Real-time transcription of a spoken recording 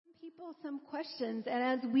people some questions, and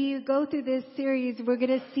as we go through this series, we're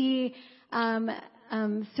going to see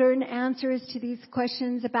certain answers to these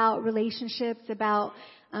questions about relationships, about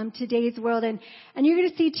today's world, and you're going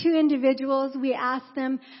to see two individuals. We asked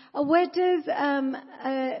them, what does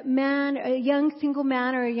a young single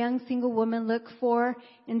man or a young single woman look for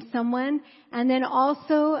in someone? And then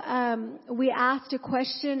also we asked a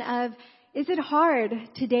question of, is it hard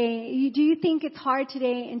today? Do you think it's hard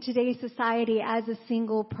today in today's society as a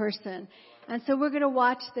single person? And so we're going to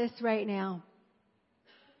watch this right now.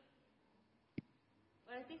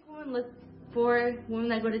 What I think women look for, women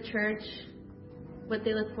that go to church, what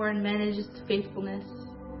they look for in men is just faithfulness.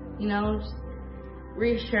 You know, just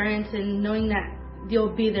reassurance and knowing that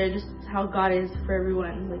you'll be there, just how God is for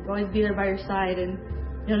everyone. Like, always be there by your side and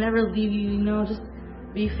He'll never leave you, you know, just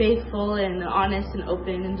be faithful and honest and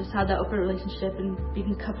open and just have that open relationship and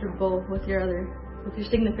being comfortable with your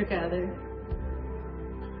significant other.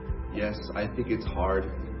 Yes, I think it's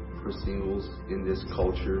hard for singles in this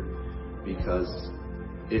culture because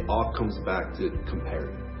it all comes back to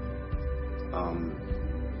comparing.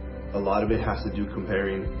 A lot of it has to do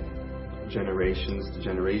comparing generations to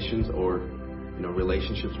generations or, you know,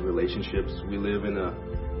 relationships to relationships. We live in a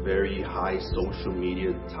very high social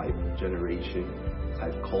media type generation,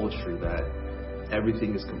 type culture that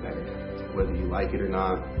everything is compared. Whether you like it or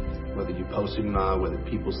not, whether you post it or not, whether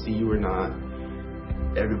people see you or not,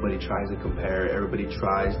 everybody tries to compare. Everybody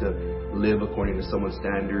tries to live according to someone's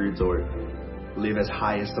standards or live as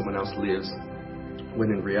high as someone else lives. When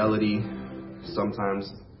in reality,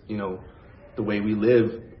 sometimes, you know, the way we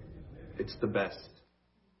live, it's the best.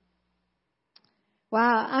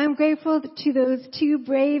 Wow, I'm grateful to those two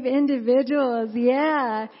brave individuals.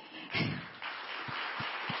 Yeah.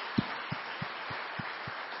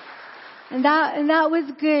 And that was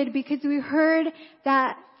good because we heard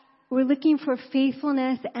that we're looking for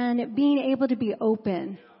faithfulness and being able to be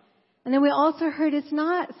open. And then we also heard it's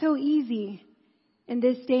not so easy in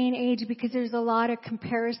this day and age because there's a lot of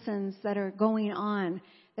comparisons that are going on,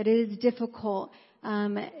 that it is difficult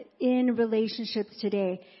in relationships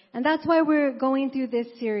today. And that's why we're going through this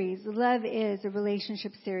series. Love is a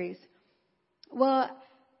relationship series. Well,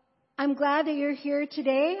 I'm glad that you're here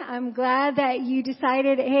today. I'm glad that you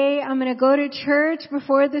decided, hey, I'm going to go to church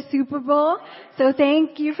before the Super Bowl. So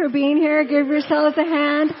thank you for being here. Give yourselves a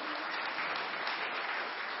hand.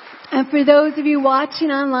 And for those of you watching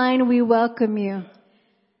online, we welcome you.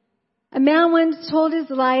 A man once told his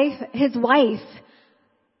wife,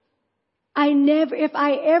 if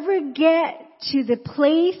I ever get to the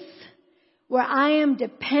place where I am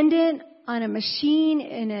dependent on a machine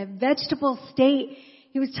in a vegetable state,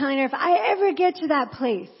 he was telling her, if I ever get to that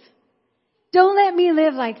place, don't let me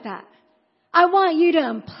live like that. I want you to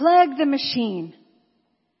unplug the machine.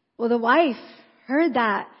 Well, the wife heard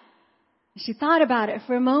that. She thought about it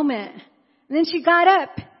for a moment. And then she got up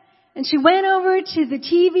and she went over to the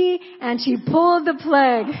TV and she pulled the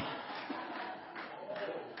plug.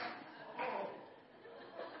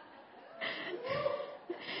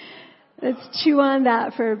 Let's chew on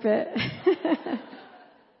that for a bit.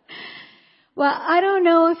 Well, I don't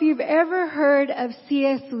know if you've ever heard of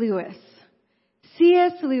C.S. Lewis.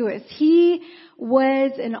 C.S. Lewis, he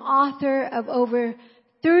was an author of over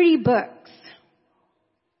 30 books.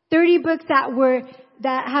 30 books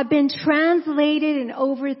that have been translated in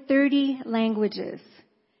over 30 languages.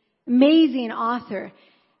 Amazing author.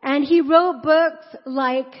 And he wrote books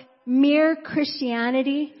like Mere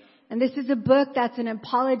Christianity. And this is a book that's an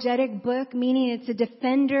apologetic book, meaning it's a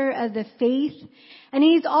defender of the faith. And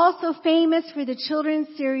he's also famous for the children's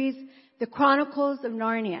series, The Chronicles of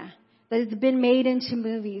Narnia, that has been made into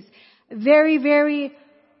movies. Very, very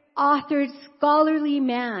authored, scholarly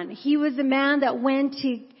man. He was a man that went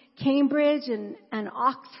to Cambridge and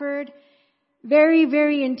Oxford. Very,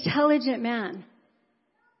 very intelligent man.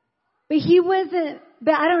 But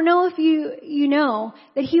I don't know if you know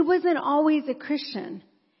that he wasn't always a Christian.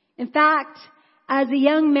 In fact, as a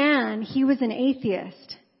young man, he was an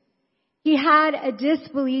atheist. He had a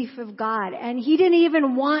disbelief of God, and he didn't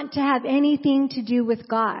even want to have anything to do with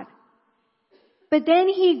God. But then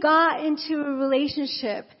he got into a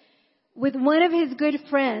relationship with one of his good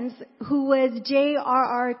friends, who was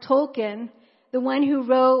J.R.R. Tolkien, the one who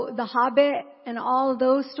wrote The Hobbit and all of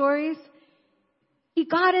those stories. He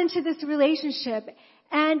got into this relationship,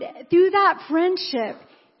 and through that friendship,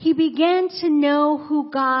 he began to know who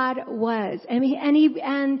God was. And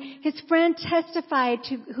his friend testified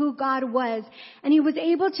to who God was. And he was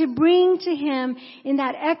able to bring to him in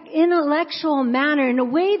that intellectual manner, in a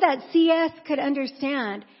way that C.S. could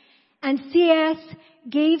understand. And C.S.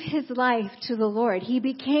 gave his life to the Lord. He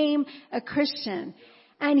became a Christian.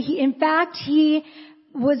 And in fact, he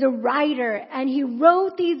was a writer, and he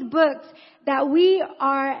wrote these books that we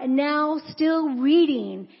are now still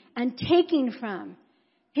reading and taking from.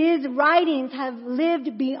 His writings have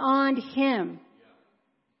lived beyond him.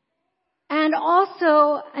 And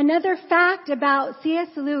also, another fact about C.S.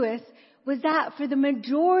 Lewis was that for the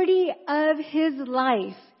majority of his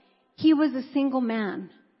life, he was a single man.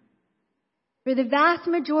 For the vast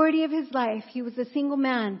majority of his life, he was a single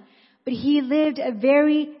man, but he lived a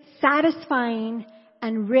very satisfying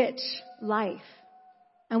and rich life.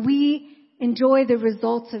 And we enjoy the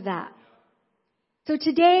results of that. So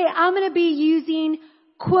today, I'm going to be using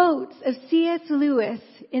quotes of C.S. Lewis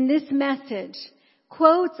in this message.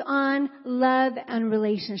 Quotes on love and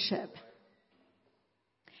relationship.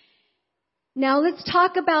 Now let's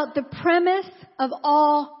talk about the premise of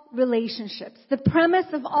all relationships. The premise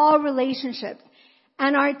of all relationships.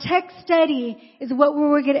 And our text study is what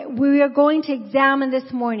we are going to examine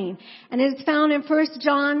this morning. And it is found in 1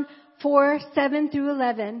 John 4, 7 through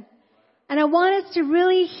 11. And I want us to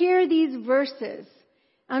really hear these verses.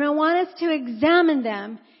 And I want us to examine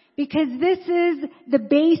them because this is the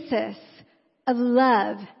basis of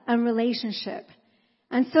love and relationship.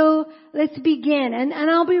 And so let's begin. And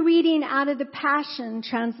I'll be reading out of the Passion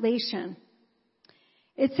Translation.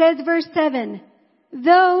 It says, verse 7,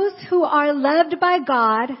 those who are loved by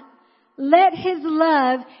God, let His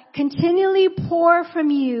love continually pour from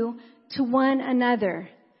you to one another,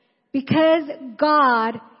 because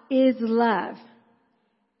God is love.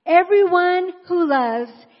 Everyone who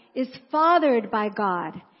loves is fathered by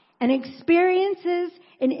God and experiences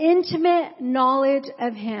an intimate knowledge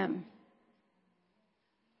of Him.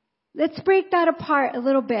 Let's break that apart a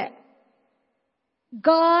little bit.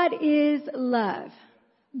 God is love.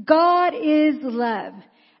 God is love.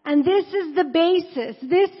 And this is the basis.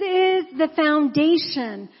 This is the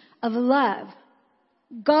foundation of love.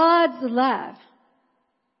 God's love.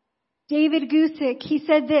 David Gusick, he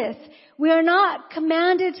said this, we are not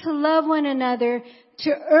commanded to love one another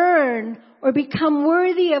to earn or become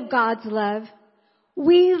worthy of God's love.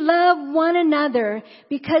 We love one another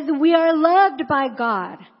because we are loved by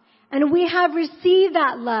God and we have received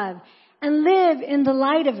that love and live in the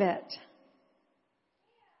light of it.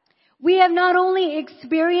 We have not only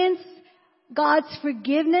experienced God's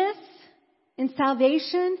forgiveness in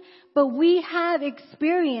salvation, but we have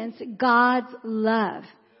experienced God's love.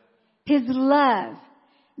 His love.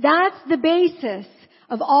 That's the basis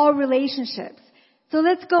of all relationships. So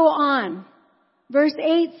let's go on. Verse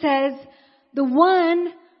 8 says, the one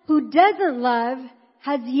who doesn't love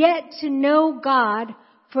has yet to know God,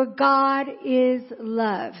 for God is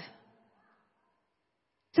love.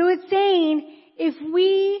 So it's saying, if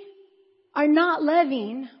we are not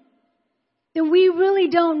loving, then we really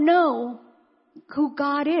don't know who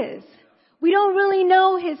God is. We don't really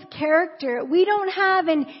know His character. We don't have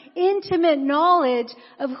an intimate knowledge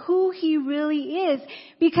of who He really is.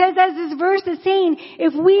 Because as this verse is saying,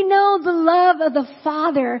 if we know the love of the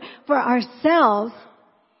Father for ourselves,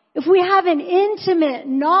 if we have an intimate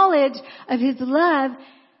knowledge of His love,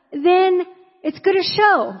 then it's going to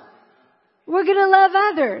show. We're going to love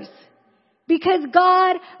others. Because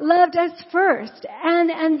God loved us first.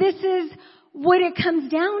 And this is what it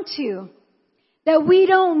comes down to. That we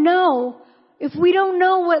don't know. If we don't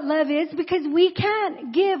know what love is, because we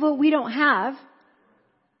can't give what we don't have.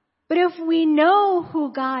 But if we know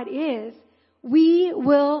who God is, we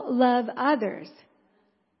will love others.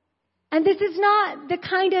 And this is not the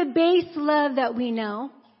kind of base love that we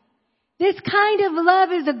know. This kind of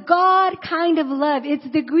love is a God kind of love.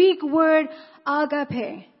 It's the Greek word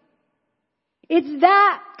agape. It's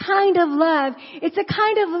that kind of love. It's a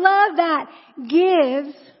kind of love that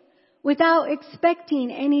gives without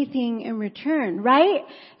expecting anything in return, right?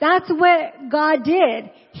 That's what God did.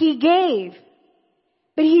 He gave.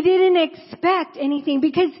 But He didn't expect anything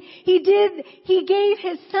because He gave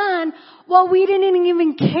His Son while we didn't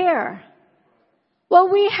even care. While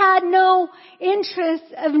we had no interest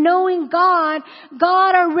of knowing God,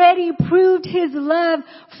 God already proved His love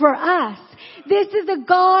for us. This is a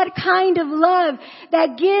God kind of love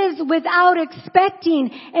that gives without expecting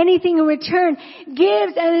anything in return.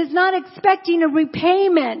 Gives and is not expecting a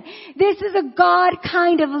repayment. This is a God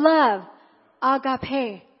kind of love.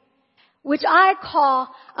 Agape. Which I call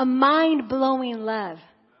a mind-blowing love.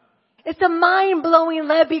 It's a mind-blowing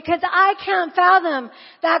love because I can't fathom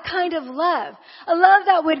that kind of love. A love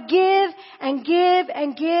that would give and give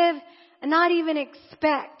and give and not even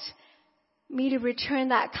expect me to return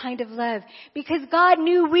that kind of love. Because God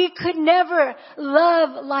knew we could never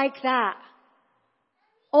love like that.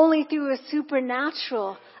 Only through a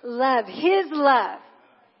supernatural love. His love.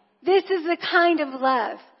 This is the kind of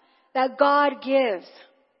love that God gives.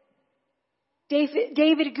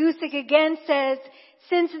 David Gusick again says,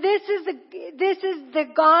 since this is the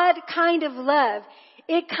God kind of love,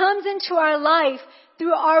 it comes into our life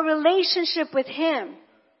through our relationship with Him.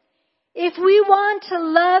 If we want to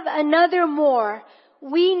love another more,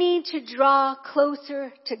 we need to draw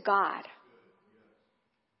closer to God.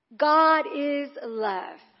 God is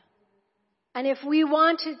love. And if we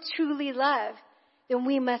want to truly love, then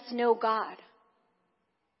we must know God.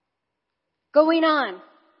 Going on.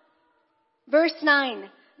 Verse 9.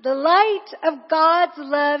 The light of God's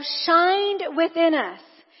love shined within us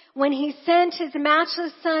when He sent His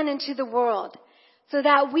matchless Son into the world, so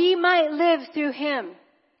that we might live through Him.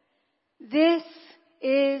 This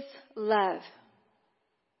is love.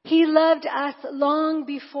 He loved us long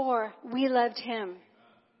before we loved Him.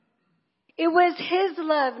 It was His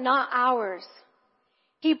love, not ours.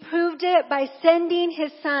 He proved it by sending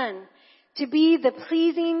His Son to be the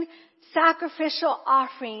pleasing sacrificial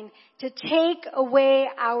offering to take away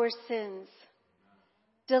our sins.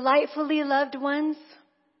 Delightfully loved ones,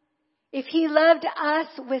 if He loved us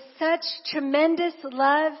with such tremendous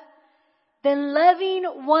love, then loving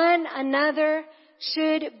one another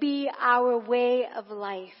should be our way of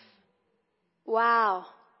life. Wow.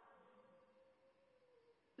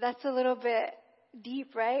 That's a little bit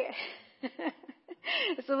deep, right?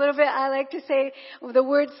 It's a little bit, I like to say, the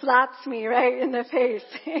word slaps me right in the face.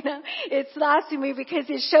 It slaps me because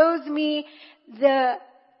it shows me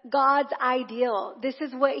God's ideal. This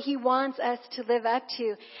is what He wants us to live up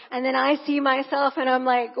to. And then I see myself and I'm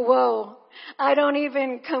like, whoa, I don't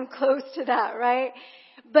even come close to that, right?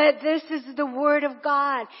 But this is the Word of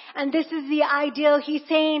God. And this is the ideal. He's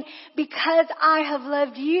saying, because I have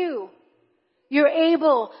loved you, you're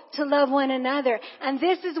able to love one another. And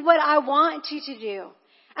this is what I want you to do.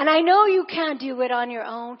 And I know you can't do it on your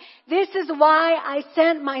own. This is why I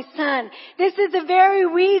sent my Son. This is the very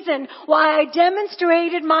reason why I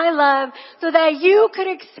demonstrated my love, so that you could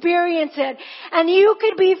experience it and you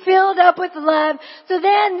could be filled up with love, so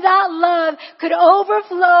then that love could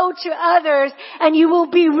overflow to others and you will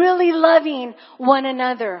be really loving one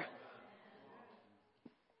another.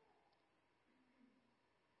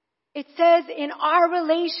 It says in our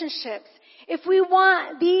relationships, if we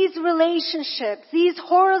want these relationships, these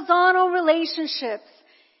horizontal relationships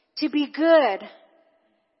to be good,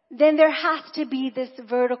 then there has to be this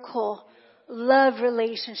vertical love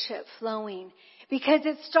relationship flowing. Because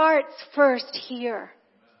it starts first here.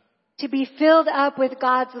 To be filled up with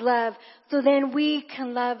God's love, so then we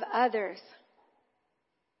can love others.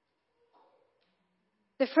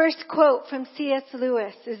 The first quote from C.S.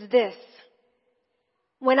 Lewis is this: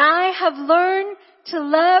 when I have learned to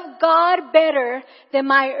love God better than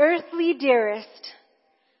my earthly dearest,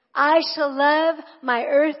 I shall love my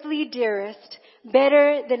earthly dearest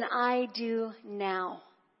better than I do now.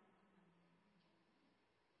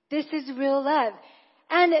 This is real love.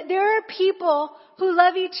 And there are people who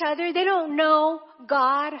love each other. They don't know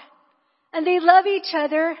God. And they love each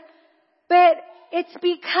other. But it's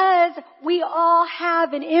because we all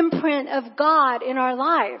have an imprint of God in our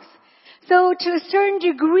lives. So to a certain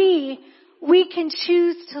degree, we can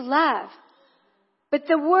choose to love. But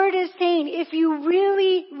the Word is saying, if you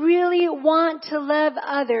really, really want to love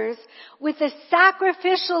others with a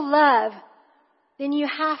sacrificial love, then you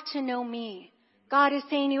have to know me. God is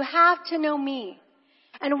saying you have to know me.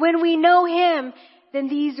 And when we know Him, then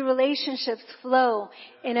these relationships flow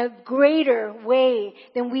in a greater way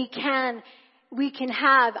than we can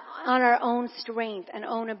have on our own strength and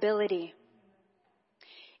own ability.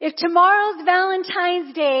 If tomorrow's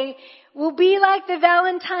Valentine's Day will be like the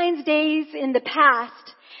Valentine's days in the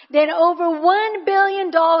past, then over $1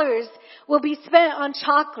 billion will be spent on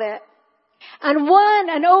chocolate. And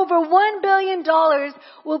over $1 billion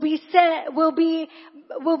will be spent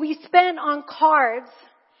on cards.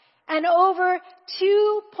 And over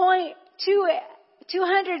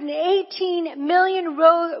 218 million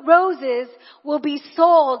roses will be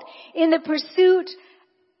sold in the pursuit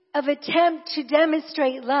of attempt to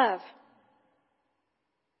demonstrate love.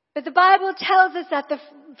 But the Bible tells us that the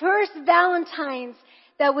first Valentine's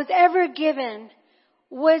that was ever given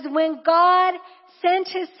was when God sent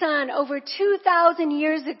His Son over 2,000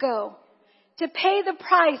 years ago to pay the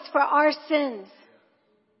price for our sins.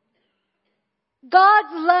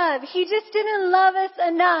 God's love. He just didn't love us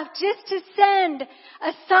enough just to send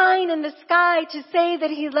a sign in the sky to say that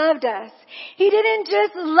He loved us. He didn't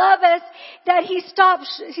just love us that He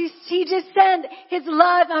just sent His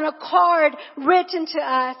love on a card written to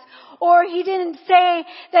us. Or He didn't say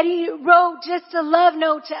that He wrote just a love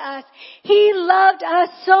note to us. He loved us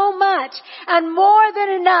so much and more than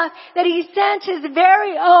enough that He sent His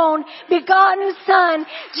very own begotten Son,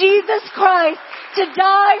 Jesus Christ, to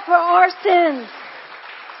die for our sins.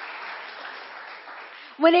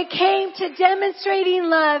 When it came to demonstrating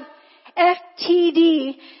love,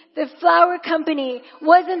 FTD, the flower company,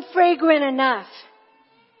 wasn't fragrant enough.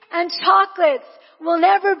 And chocolates will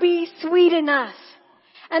never be sweet enough.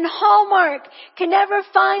 And Hallmark can never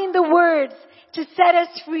find the words to set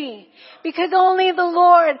us free. Because only the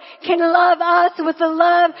Lord can love us with the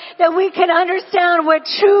love that we can understand what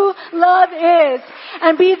true love is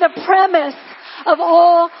and be the premise of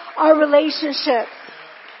all our relationships.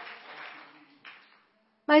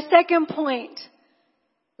 My second point,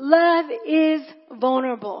 love is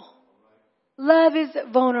vulnerable. Love is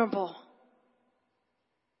vulnerable.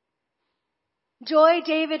 Joy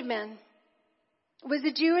Davidman was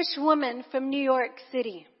a Jewish woman from New York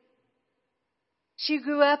City. She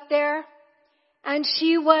grew up there, and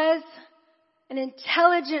she was an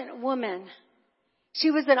intelligent woman. She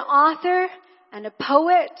was an author and a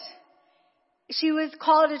poet. She was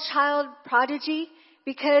called a child prodigy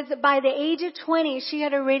because by the age of 20, she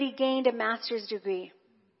had already gained a master's degree.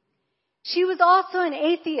 She was also an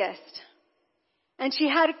atheist, and she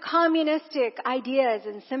had communistic ideas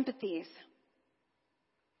and sympathies.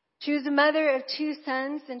 She was a mother of 2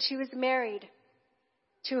 sons, and she was married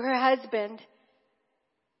to her husband,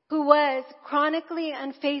 who was chronically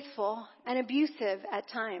unfaithful and abusive at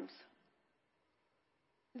times.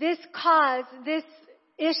 This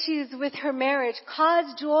issues with her marriage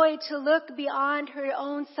caused Joy to look beyond her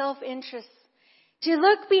own self-interest, to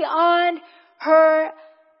look beyond her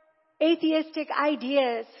atheistic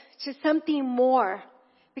ideas to something more.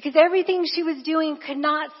 Because everything she was doing could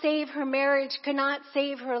not save her marriage, could not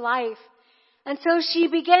save her life. And so she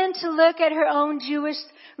began to look at her own Jewish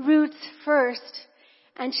roots first.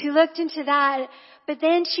 And she looked into that. But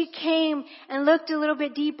then she came and looked a little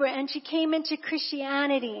bit deeper, and she came into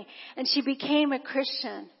Christianity, and she became a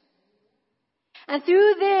Christian. And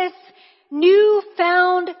through this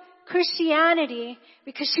newfound Christianity,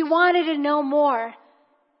 because she wanted to know more,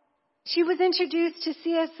 she was introduced to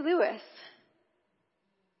C.S. Lewis.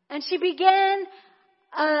 And she began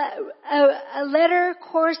a letter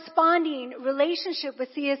corresponding relationship with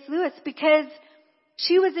C.S. Lewis because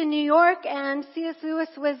she was in New York and C.S. Lewis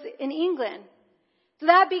was in England. So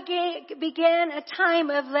that began a time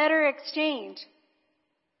of letter exchange.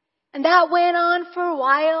 And that went on for a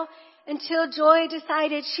while until Joy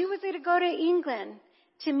decided she was going to go to England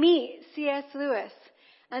to meet C.S. Lewis.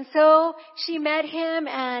 And so she met him,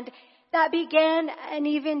 and that began an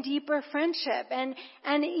even deeper friendship and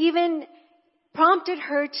even prompted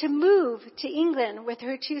her to move to England with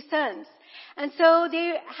her 2 sons. And so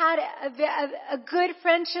they had a good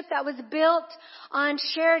friendship that was built on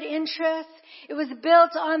shared interests. It was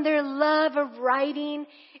built on their love of writing.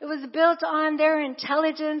 It was built on their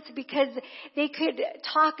intelligence because they could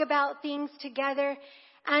talk about things together.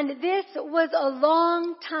 And this was a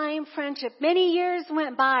long time friendship. Many years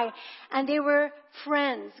went by and they were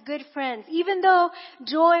friends, good friends. Even though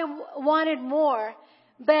Joy wanted more,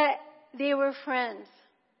 but they were friends.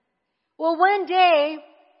 Well, one day,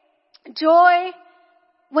 Joy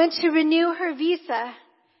went to renew her visa,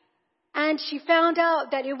 and she found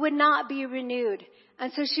out that it would not be renewed.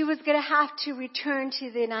 And so she was going to have to return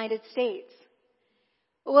to the United States.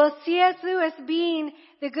 Well, C.S. Lewis, being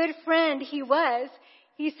the good friend he was,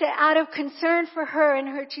 he said, out of concern for her and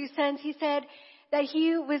her 2 sons, he said that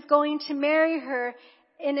he was going to marry her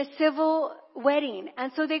in a civil wedding.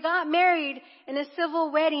 And so they got married in a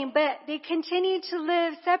civil wedding, but they continued to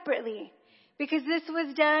live separately because this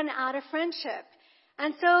was done out of friendship.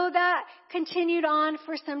 And so that continued on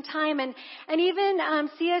for some time. And even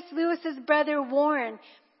C.S. Lewis's brother Warren,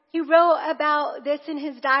 he wrote about this in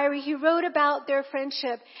his diary. He wrote about their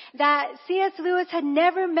friendship, that C.S. Lewis had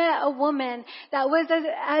never met a woman that was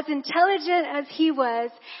as intelligent as he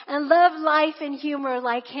was and loved life and humor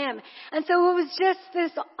like him. And so it was just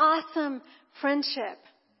this awesome friendship.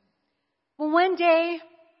 Well, one day,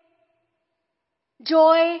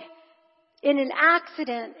 Joy, in an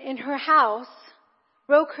accident in her house,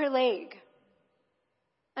 broke her leg.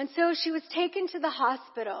 And so she was taken to the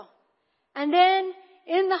hospital. And then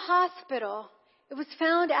in the hospital, it was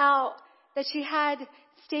found out that she had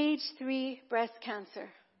stage 3 breast cancer.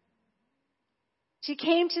 She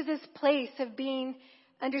came to this place of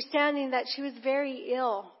understanding that she was very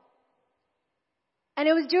ill. And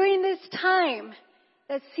it was during this time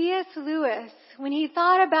that C.S. Lewis, when he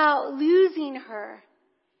thought about losing her,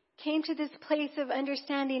 came to this place of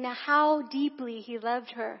understanding how deeply he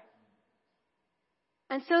loved her.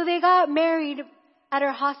 And so they got married at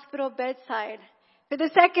her hospital bedside. For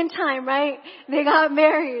the second time, right? They got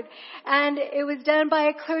married. And it was done by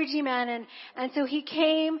a clergyman. And so he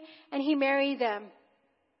came and he married them.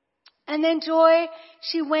 And then Joy,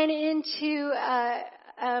 she went into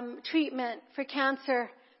treatment for cancer.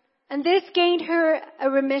 And this gained her a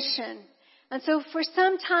remission. And so for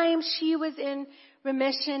some time she was in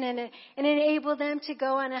remission, and it enabled them to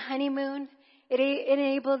go on a honeymoon. It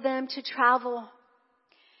enabled them to travel.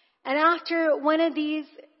 And after one of these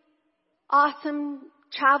awesome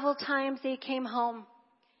travel times, they came home.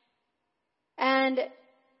 And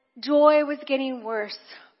Joy was getting worse.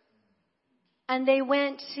 And they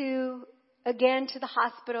went again to the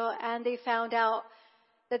hospital, and they found out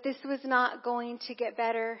that this was not going to get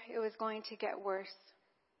better. It was going to get worse.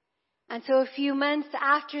 And so a few months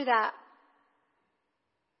after that,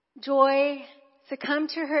 Joy succumbed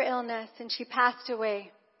to her illness, and she passed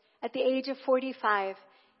away at the age of 45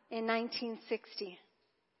 in 1960.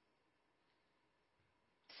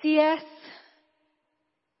 C.S.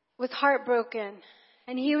 was heartbroken,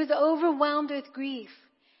 and he was overwhelmed with grief.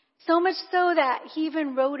 So much so that he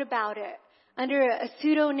even wrote about it under a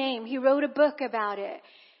pseudonym. He wrote a book about it.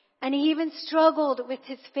 And he even struggled with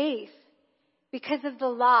his faith because of the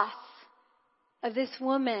loss of this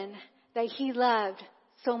woman that he loved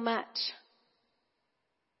so much.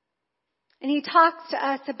 And he talks to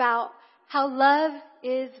us about how love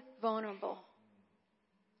is vulnerable.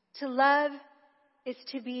 To love is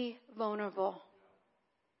to be vulnerable.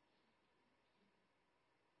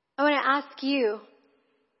 I want to ask you,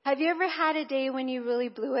 have you ever had a day when you really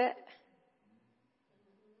blew it?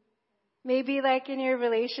 Maybe like in your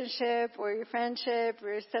relationship or your friendship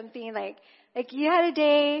or something like you had a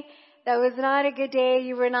day that was not a good day.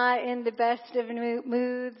 You were not in the best of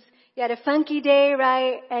moods. You had a funky day,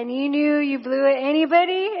 right? And you knew you blew it.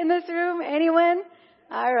 Anybody in this room? Anyone?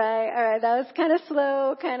 All right. That was kind of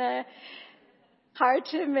slow, kind of hard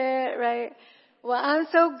to admit, right? Well, I'm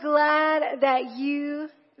so glad that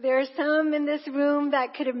there are some in this room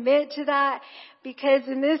that could admit to that, because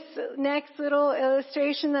in this next little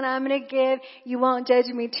illustration that I'm going to give, you won't judge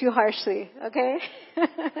me too harshly, okay?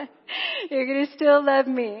 You're going to still love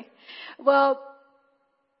me. Well,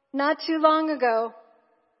 not too long ago,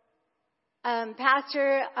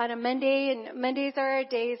 Pastor on a Monday, and Mondays are our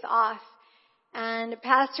days off, and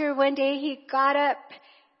Pastor one day he got up,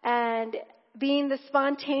 and being the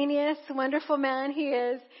spontaneous, wonderful man he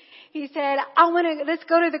is, he said, let's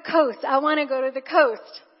go to the coast. I want to go to the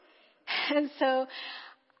coast. And so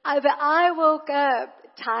I woke up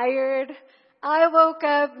tired. I woke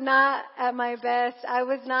up not at my best. I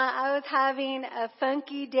was having a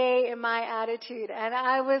funky day in my attitude. And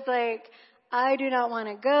I was like, I do not want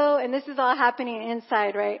to go. And this is all happening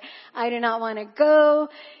inside, right? I do not want to go.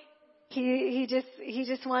 He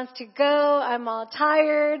just wants to go. I'm all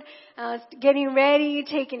tired. I was getting ready,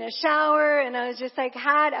 taking a shower, and I was just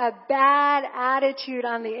had a bad attitude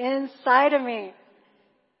on the inside of me.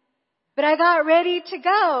 But I got ready to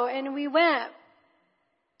go, and we went.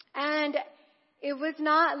 And it was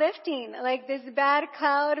not lifting. This bad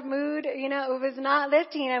cloud mood, it was not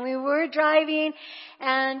lifting. And we were driving,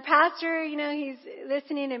 and Pastor, he's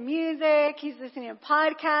listening to music, he's listening to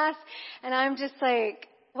podcasts, and I'm just like,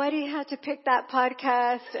 why do you have to pick that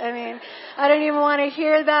podcast? I mean, I don't even want to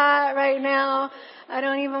hear that right now. I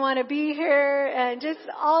don't even want to be here. And just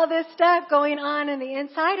all this stuff going on in the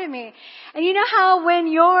inside of me. And you know how when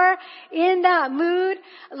you're in that mood,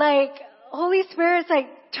 Holy Spirit's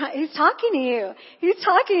He's talking to you. He's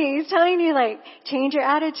talking to you. He's telling you, change your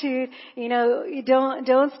attitude. You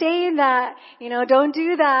don't stay in that. Don't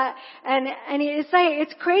do that. And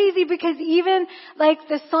it's crazy, because even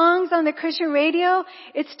the songs on the Christian radio,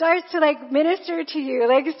 it starts to minister to you.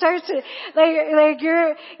 It starts to,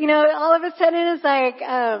 you're, all of a sudden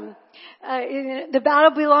it's the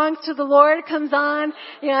battle belongs to the Lord comes on.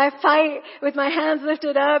 I fight with my hands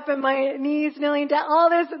lifted up and my knees kneeling down. All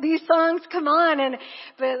these songs come on,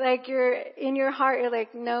 but you're in your heart, you're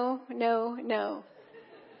like, no, no, no.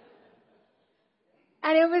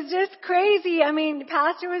 And it was just crazy. I mean,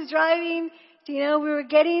 Pastor was driving, we were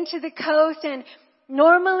getting to the coast, and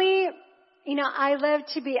normally I love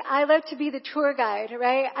to be the tour guide,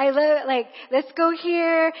 right? I love, let's go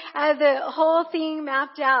here. I have the whole thing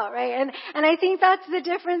mapped out, right? And I think that's the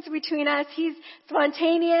difference between us. He's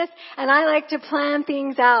spontaneous and I like to plan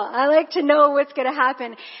things out. I like to know what's going to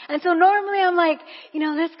happen. And so normally I'm like,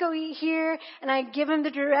 let's go eat here. And I give him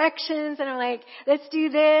the directions and I'm like, let's do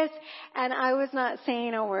this. And I was not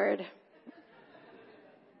saying a word.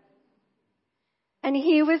 And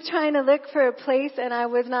he was trying to look for a place and I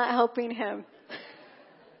was not helping him.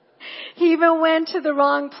 He even went to the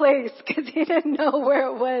wrong place because he didn't know where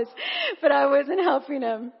it was. But I wasn't helping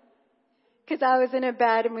him because I was in a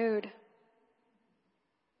bad mood.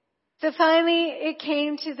 So finally it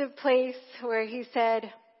came to the place where he said,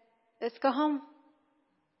 let's go home.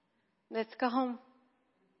 Let's go home.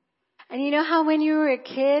 And you know how when you were a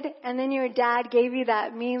kid and then your dad gave you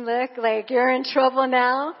that mean look, like you're in trouble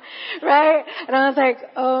now, right? And I was like,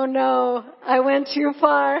 oh no, I went too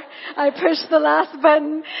far. I pushed the last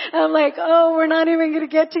button. And I'm like, oh, we're not even going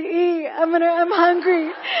to get to eat. I'm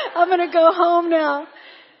hungry. I'm going to go home now.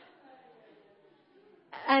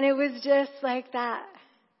 And it was just like that.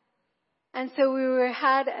 And so we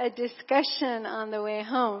had a discussion on the way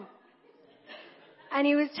home. And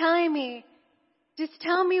he was telling me, just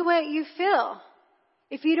tell me what you feel.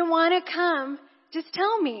 If you don't want to come, just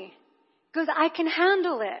tell me. Because I can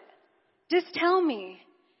handle it. Just tell me.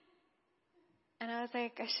 And I was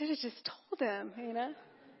like, I should have just told him,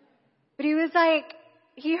 But he was like,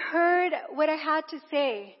 he heard what I had to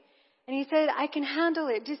say. And he said, I can handle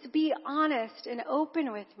it. Just be honest and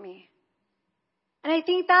open with me. And I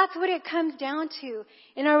think that's what it comes down to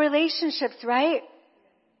in our relationships, right?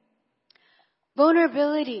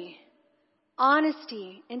 Vulnerability.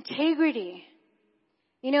 Honesty, integrity.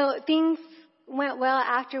 Things went well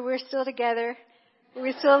after we're still together.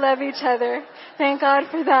 We still love each other. Thank God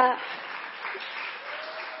for that.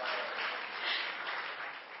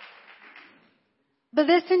 But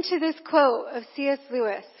listen to this quote of C.S.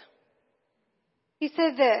 Lewis. He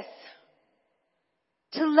said this,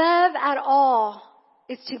 to love at all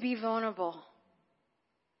is to be vulnerable.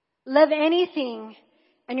 Love anything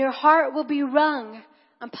and your heart will be wrung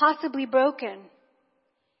and possibly broken.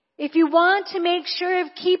 If you want to make sure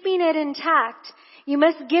of keeping it intact, you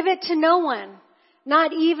must give it to no one,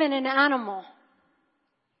 not even an animal.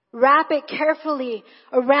 Wrap it carefully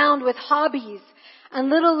around with hobbies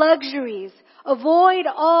and little luxuries. Avoid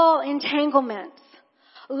all entanglements.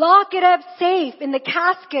 Lock it up safe in the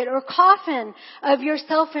casket or coffin of your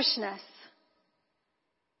selfishness.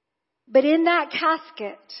 But in that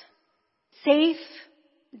casket, safe,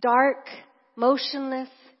 dark, motionless,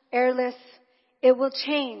 airless, it will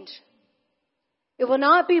change. It will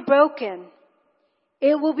not be broken.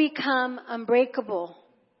 It will become unbreakable,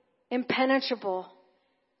 impenetrable,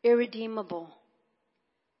 irredeemable.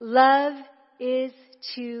 Love is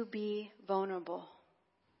to be vulnerable.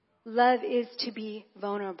 Love is to be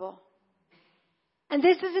vulnerable. And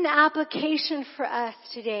this is an application for us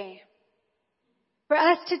today. For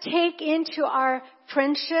us to take into our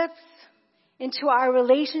friendships, into our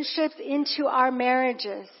relationships, into our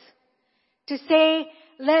marriages. To say,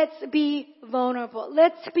 let's be vulnerable.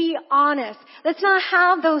 Let's be honest. Let's not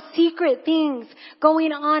have those secret things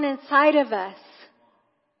going on inside of us.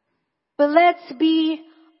 But let's be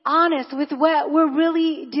honest with what we're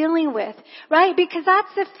really dealing with, right? Because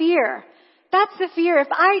that's the fear. That's the fear. If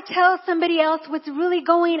I tell somebody else what's really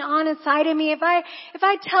going on inside of me, if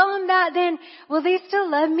I tell them that, then will they still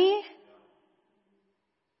love me?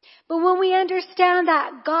 But when we understand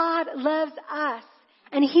that God loves us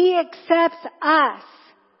and He accepts us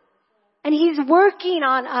and He's working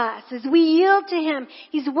on us as we yield to Him,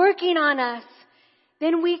 He's working on us,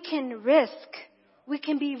 then we can risk. We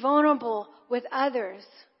can be vulnerable with others.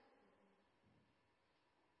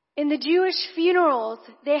 In the Jewish funerals,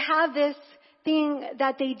 they have this thing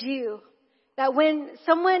that they do, that when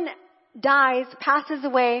someone dies, passes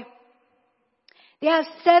away, they have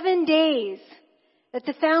 7 days that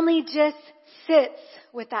the family just sits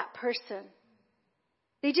with that person.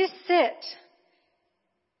 They just sit.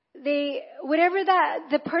 Whatever that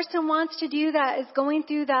the person wants to do that is going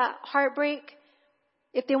through that heartbreak,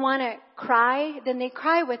 if they want to cry, then they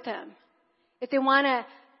cry with them. If they want to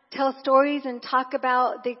tell stories and talk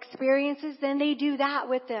about the experiences, then they do that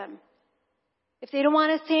with them. If they don't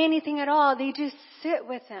want to say anything at all, they just sit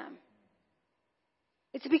with them.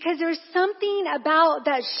 It's because there's something about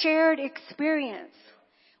that shared experience.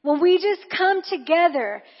 When we just come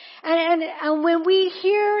together and when we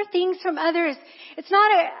hear things from others, it's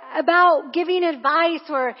not about giving advice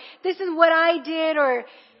or this is what I did, or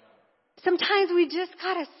sometimes we just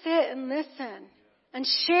gotta sit and listen. and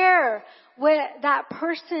share what that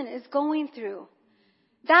person is going through.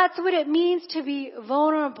 That's what it means to be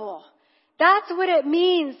vulnerable. That's what it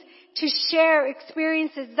means to share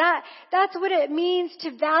experiences. That's what it means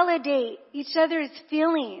to validate each other's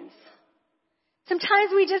feelings.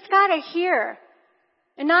 Sometimes we just gotta hear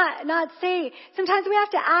and not say. Sometimes we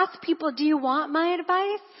have to ask people, do you want my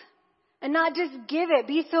advice? And not just give it.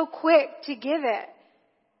 Be so quick to give it.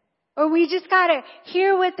 Or we just gotta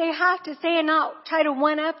hear what they have to say and not try to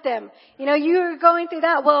one-up them. You know, you're going through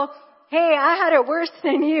that. Well, hey, I had it worse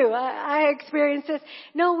than you. I experienced this.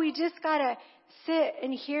 No, we just gotta sit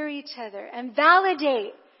and hear each other and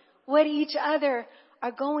validate what each other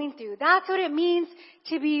are going through. That's what it means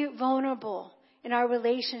to be vulnerable in our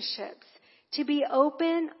relationships. To be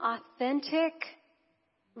open, authentic,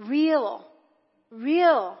 real.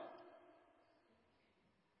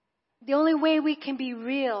 The only way we can be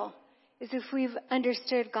real is if we've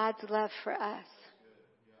understood God's love for us.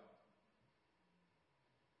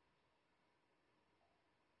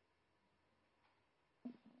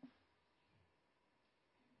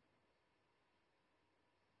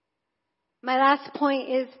 My last point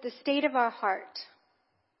is the state of our heart.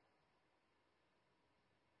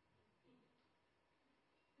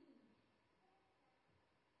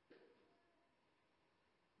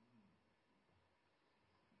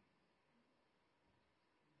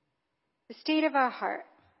 The state of our heart.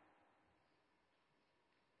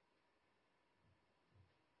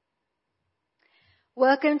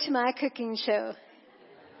 Welcome to my cooking show.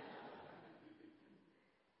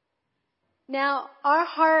 Now, our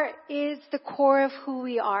heart is the core of who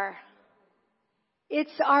we are.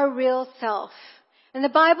 It's our real self. And the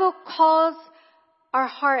Bible calls our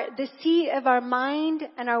heart the seat of our mind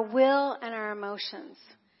and our will and our emotions.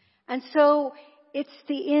 And so it's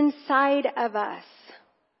the inside of us.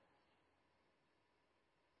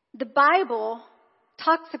 The Bible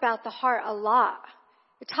talks about the heart a lot.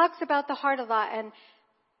 It talks about the heart a lot.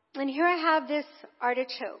 And here I have this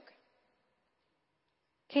artichoke.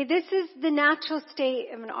 Okay, this is the natural state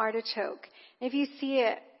of an artichoke. If you see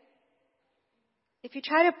it, if you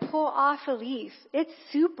try to pull off a leaf, it's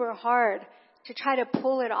super hard to try to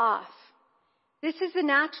pull it off. This is the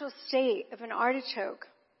natural state of an artichoke.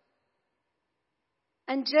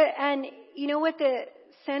 And you know what the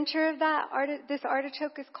center of this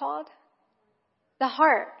artichoke is called? The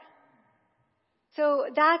heart. So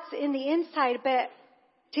that's in the inside, but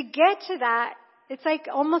to get to that, it's like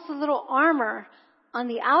almost a little armor on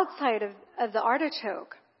the outside of the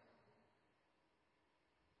artichoke.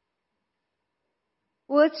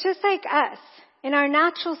 Well, it's just like us. In our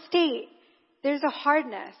natural state, there's a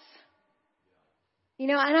hardness. You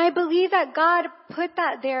know, and I believe that God put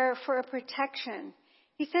that there for a protection.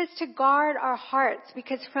 He says to guard our hearts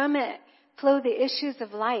because from it flow the issues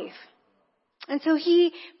of life. And so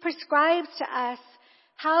He prescribes to us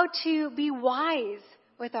how to be wise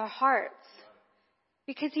with our hearts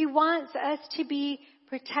because He wants us to be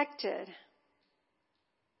protected.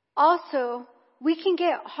 Also, we can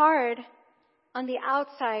get hard on the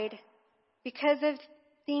outside because of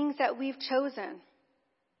things that we've chosen.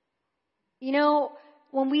 You know,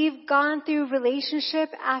 when we've gone through relationship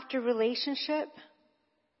after relationship,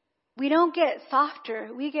 we don't get softer,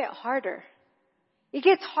 we get harder. It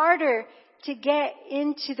gets harder to get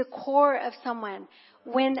into the core of someone.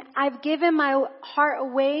 When I've given my heart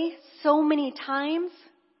away so many times,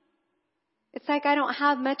 it's like I don't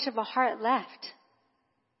have much of a heart left.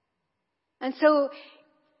 And so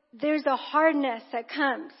there's a hardness that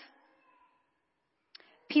comes.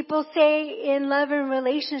 People say in love and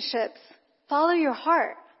relationships, follow your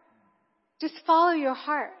heart. Just follow your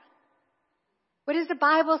heart. What does the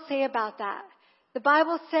Bible say about that? The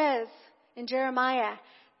Bible says in Jeremiah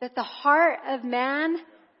that the heart of man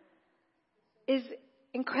is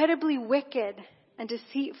incredibly wicked and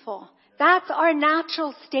deceitful. That's our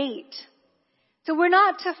natural state. So we're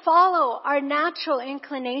not to follow our natural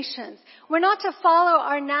inclinations. We're not to follow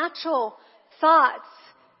our natural thoughts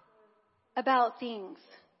about things.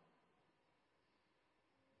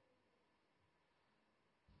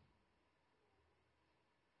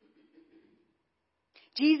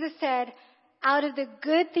 Jesus said, out of the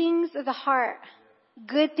good things of the heart,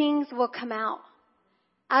 good things will come out.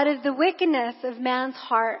 Out of the wickedness of man's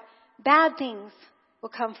heart, bad things will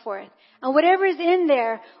come forth. And whatever is in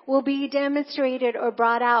there will be demonstrated or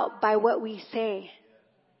brought out by what we say.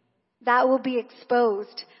 That will be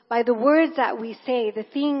exposed by the words that we say, the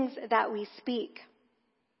things that we speak.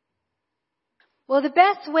 Well, the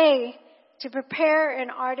best way to prepare an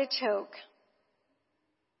artichoke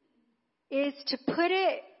is to put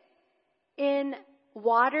it in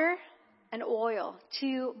water and oil,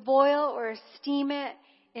 to boil or steam it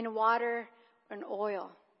in water and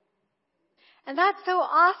oil. And that's so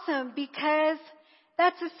awesome because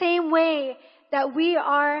that's the same way that we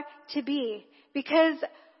are to be. Because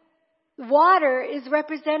water is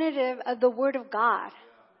representative of the Word of God.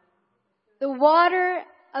 The water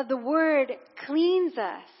of the Word cleans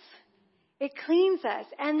us. It cleans us.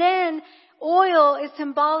 And then oil is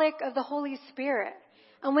symbolic of the Holy Spirit.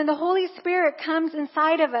 And when the Holy Spirit comes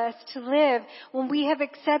inside of us to live, when we have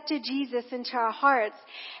accepted Jesus into our hearts,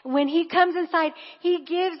 when He comes inside, He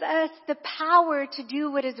gives us the power to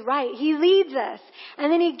do what is right. He leads us.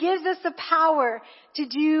 And then He gives us the power to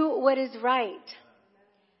do what is right.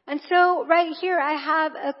 And so right here I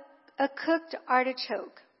have a cooked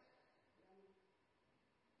artichoke.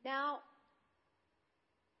 Now,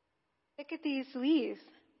 look at these leaves.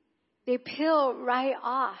 They peel right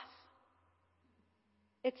off.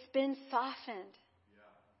 It's been softened.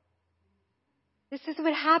 This is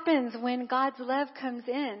what happens when God's love comes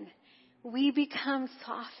in. We become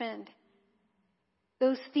softened.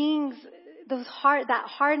 Those things, that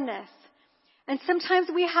hardness. And sometimes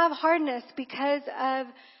we have hardness because of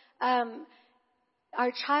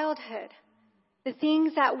our childhood. The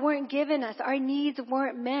things that weren't given us, our needs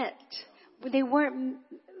weren't met. They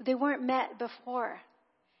weren't met before.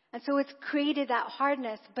 And so it's created that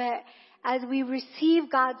hardness. But as we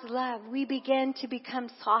receive God's love, we begin to become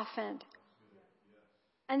softened.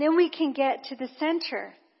 And then we can get to the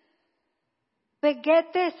center. But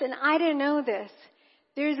get this, and I didn't know this.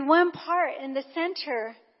 There's one part in the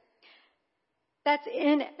center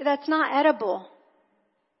that's not edible.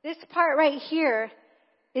 This part right here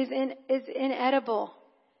is inedible.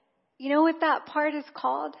 You know what that part is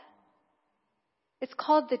called? It's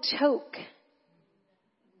called the choke.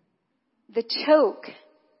 The choke.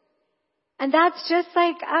 And that's just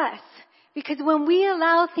like us. Because when we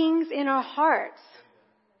allow things in our hearts,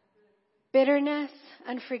 bitterness,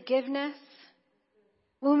 unforgiveness,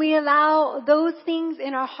 when we allow those things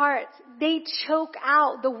in our hearts, they choke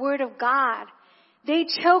out the Word of God. They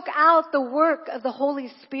choke out the work of the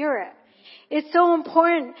Holy Spirit. It's so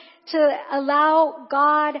important to allow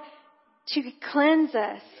God to cleanse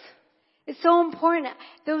us. It's so important.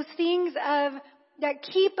 Those things that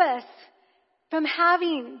keep us from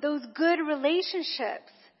having those good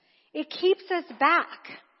relationships, it keeps us back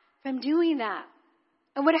from doing that.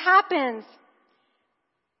 And what happens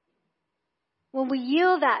when we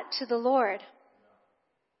yield that to the Lord?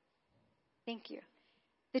 Thank you.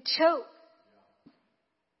 The choke.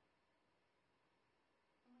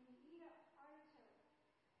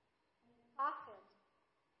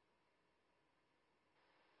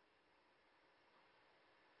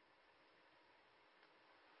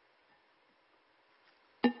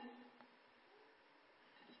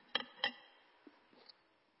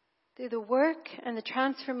 Through the work and the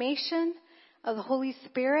transformation of the Holy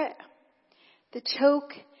Spirit, the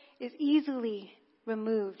choke is easily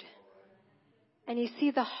removed. And you see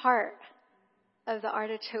the heart of the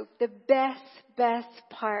artichoke, the best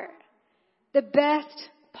part. The best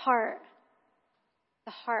part,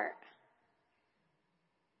 the heart.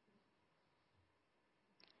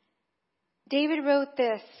 David wrote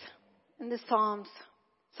this in the Psalms,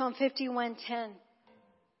 Psalm 51:10.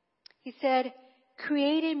 He said,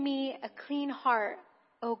 "Create in me a clean heart,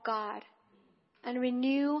 O God, and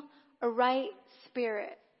renew a right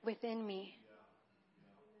spirit within me."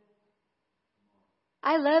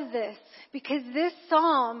 I love this because this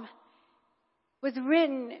psalm was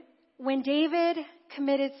written when David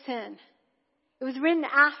committed sin. It was written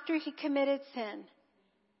after he committed sin.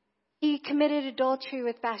 He committed adultery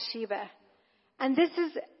with Bathsheba. And this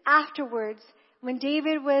is afterwards when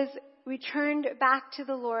David was returned back to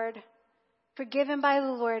the Lord, forgiven by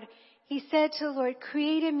the Lord. He said to the Lord,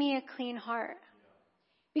 "Create in me a clean heart."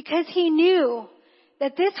 Because he knew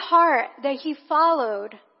that this heart that he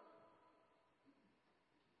followed,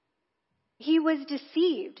 he was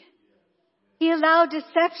deceived. He allowed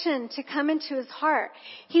deception to come into his heart.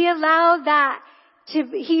 He allowed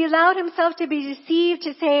himself to be deceived,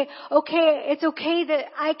 to say, okay, it's okay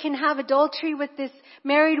that I can have adultery with this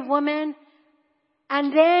married woman.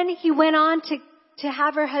 And then he went on to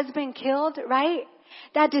have her husband killed, right?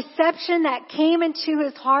 That deception that came into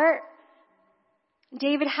his heart,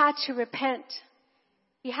 David had to repent.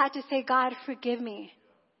 He had to say, "God, forgive me."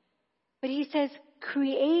 But he says,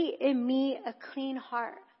 "Create in me a clean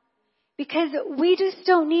heart." Because we just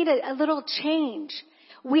don't need a little change.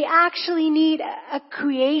 We actually need a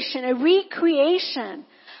creation, a recreation.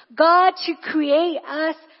 God to create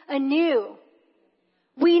us anew.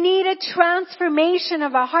 We need a transformation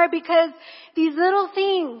of our heart because these little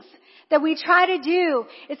things that we try to do,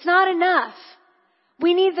 it's not enough.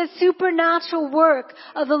 We need the supernatural work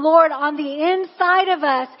of the Lord on the inside of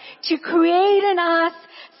us to create in us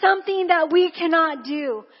something that we cannot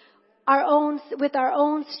do with our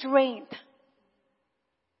own strength.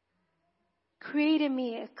 Create in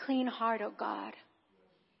me a clean heart, O God.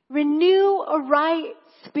 Renew a right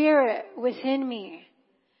spirit within me.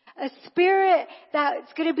 A spirit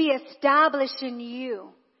that's going to be established in you.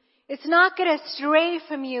 It's not going to stray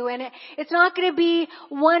from you, and it's not going to be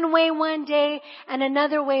one way one day and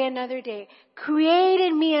another way another day. Create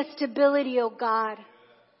in me a stability, O God,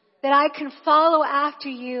 that I can follow after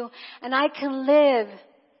you and I can live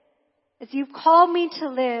as you've called me to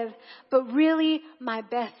live, but really my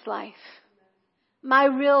best life, my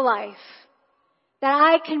real life. That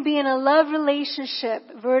I can be in a love relationship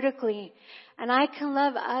vertically, and I can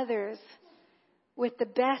love others with the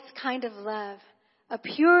best kind of love. A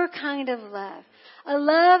pure kind of love. A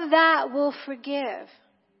love that will forgive.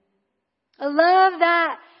 A love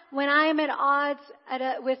that when I'm at odds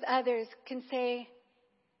with others can say,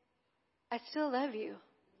 I still love you.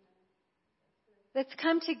 Let's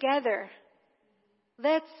come together.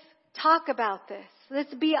 Let's talk about this.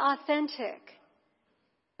 Let's be authentic.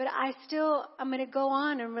 But I'm going to go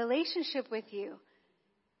on in relationship with you.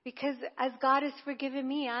 Because as God has forgiven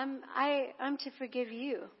me, I'm to forgive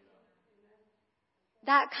you.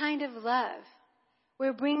 That kind of love, where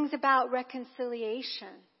it brings about reconciliation.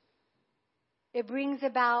 It brings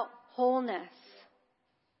about wholeness.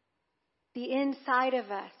 The inside of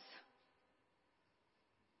us.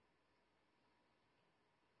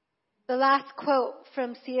 The last quote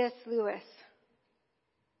from C.S. Lewis.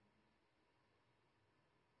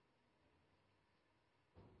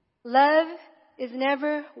 Love is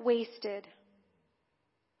never wasted.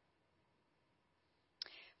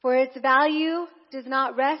 For its value does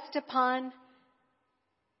not rest upon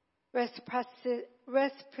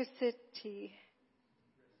reciprocity.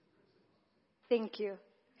 Thank you.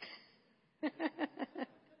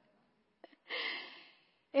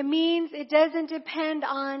 It means it doesn't depend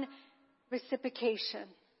on reciprocation.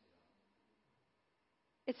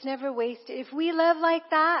 It's never wasted. If we love like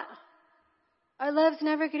that, our love's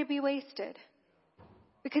never going to be wasted.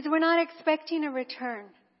 Because we're not expecting a return.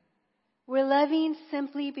 We're loving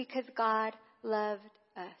simply because God loved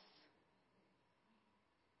us.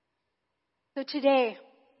 So today,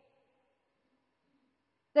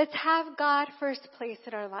 let's have God first place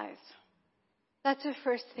in our lives. That's the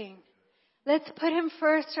first thing. Let's put Him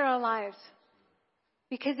first in our lives.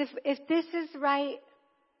 Because if this is right,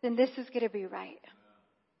 then this is going to be right.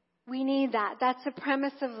 We need that. That's the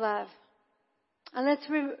premise of love. And let's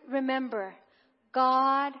remember,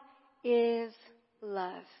 God is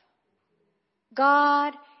love.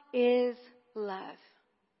 God is love.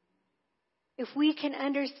 If we can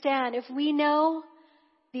understand, if we know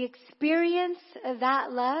the experience of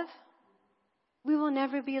that love, we will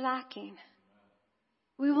never be lacking.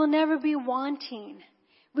 We will never be wanting.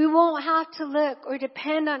 We won't have to look or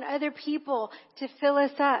depend on other people to fill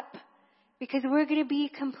us up because we're going to be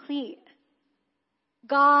complete.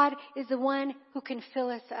 God is the one who can fill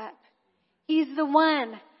us up. He's the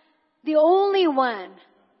one, the only one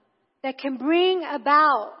that can bring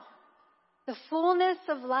about the fullness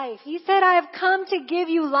of life. He said, I have come to give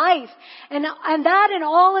you life, and that in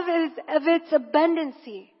all of its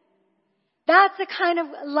abundancy. That's the kind of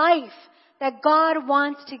life that God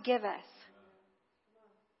wants to give us.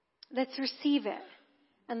 Let's receive it,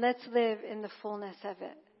 and let's live in the fullness of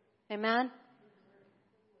it. Amen?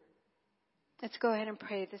 Let's go ahead and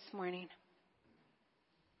pray this morning.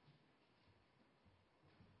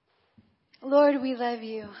 Lord, we love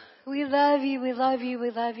you. We love you, we love you,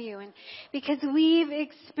 we love you. And because we've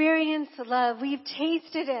experienced love, we've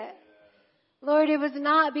tasted it. Lord, it was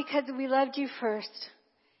not because we loved you first.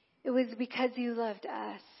 It was because you loved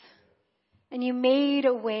us. And you made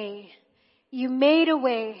a way. You made a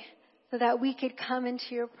way so that we could come into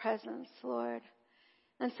your presence, Lord.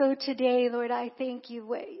 And so today, Lord, I thank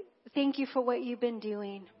you. Thank you for what you've been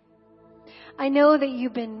doing. I know that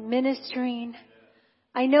you've been ministering.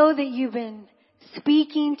 I know that you've been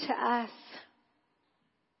speaking to us.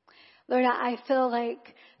 Lord, I feel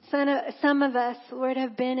like some of us, Lord,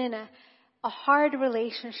 have been in a hard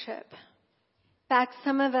relationship. In fact,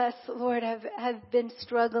 some of us, Lord, have been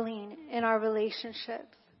struggling in our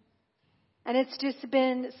relationships. And it's just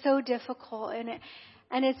been so difficult.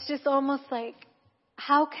 And it's just almost like,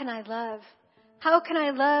 how can I love? How can I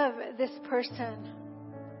love this person?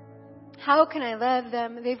 How can I love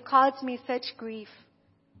them? They've caused me such grief.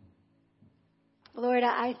 Lord,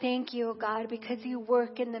 I thank you, God, because you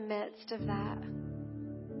work in the midst of that.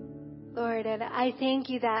 Lord, and I thank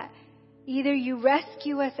you that Either you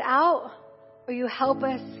rescue us out or you help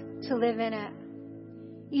us to live in it.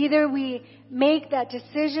 Either we make that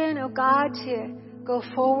decision, oh God, to go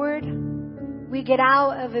forward. We get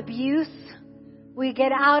out of abuse. We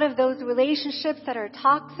get out of those relationships that are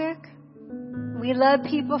toxic. We love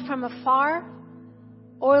people from afar.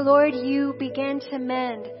 Or Lord, you begin to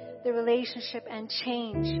mend the relationship and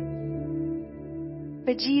change.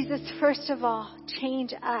 But Jesus, first of all,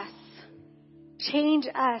 change us. Change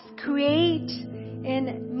us. Create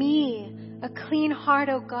in me a clean heart,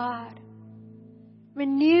 O God.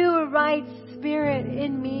 Renew a right spirit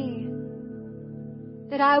in me,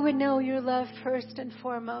 that I would know your love first and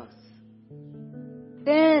foremost.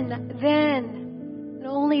 Then, and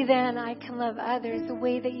only then, I can love others the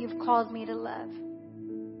way that you've called me to love.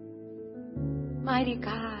 Mighty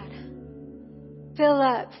God, fill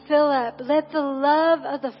up. Let the love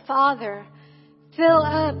of the Father fill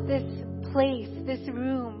up this place, this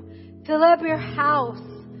room. Fill up your house.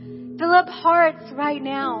 Fill up hearts right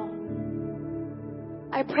now.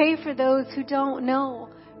 I pray for those who don't know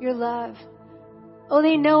your love. Oh,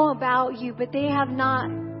 they know about you, but they have not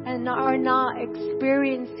and are not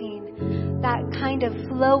experiencing that kind of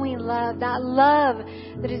flowing love, that love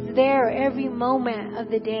that is there every moment of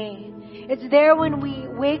the day. It's there when we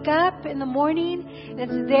wake up in the morning, and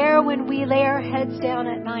it's there when we lay our heads down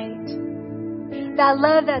at night. That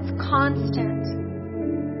love that's constant.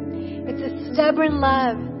 It's a stubborn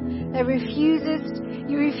love that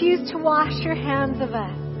you refuse to wash your hands of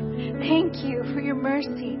us. Thank you for your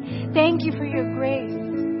mercy. Thank you for your grace.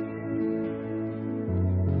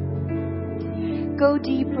 Go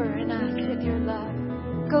deeper in us with your love.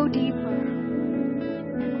 Go deeper.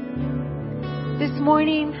 This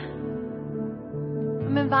morning,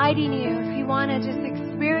 I'm inviting you, if you want to just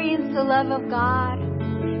experience the love of God,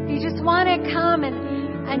 if you just want to come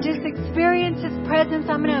and just experience His presence,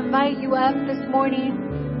 I'm going to invite you up this morning.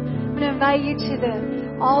 I'm going to invite you to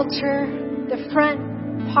the altar, the front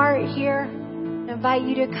part here. I invite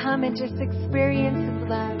you to come and just experience His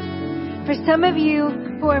love. For some of you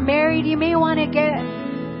who are married, you may want to get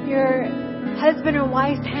your husband or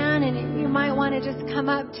wife's hand, and you might want to just come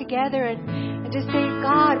up together and just say,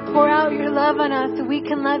 God, pour out your love on us so we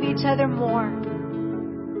can love each other more.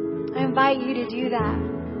 I invite you to do that.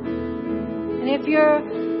 And if you're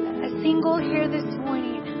a single here this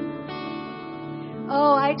morning,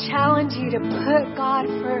 oh, I challenge you to put God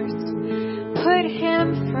first. Put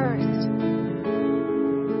Him first.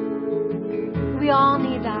 We all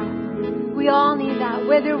need that. We all need that.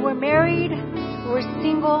 Whether we're married or we're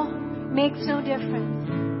single, makes no difference.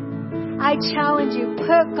 I challenge you,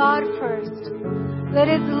 put God first. Let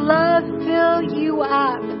His love fill you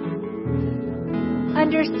up.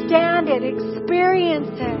 Understand it. Experience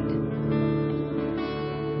it.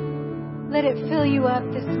 Let it fill you up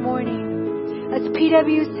this morning. As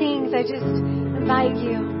PW sings, I just invite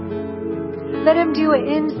you. Let Him do an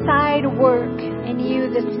inside work in you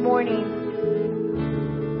this morning.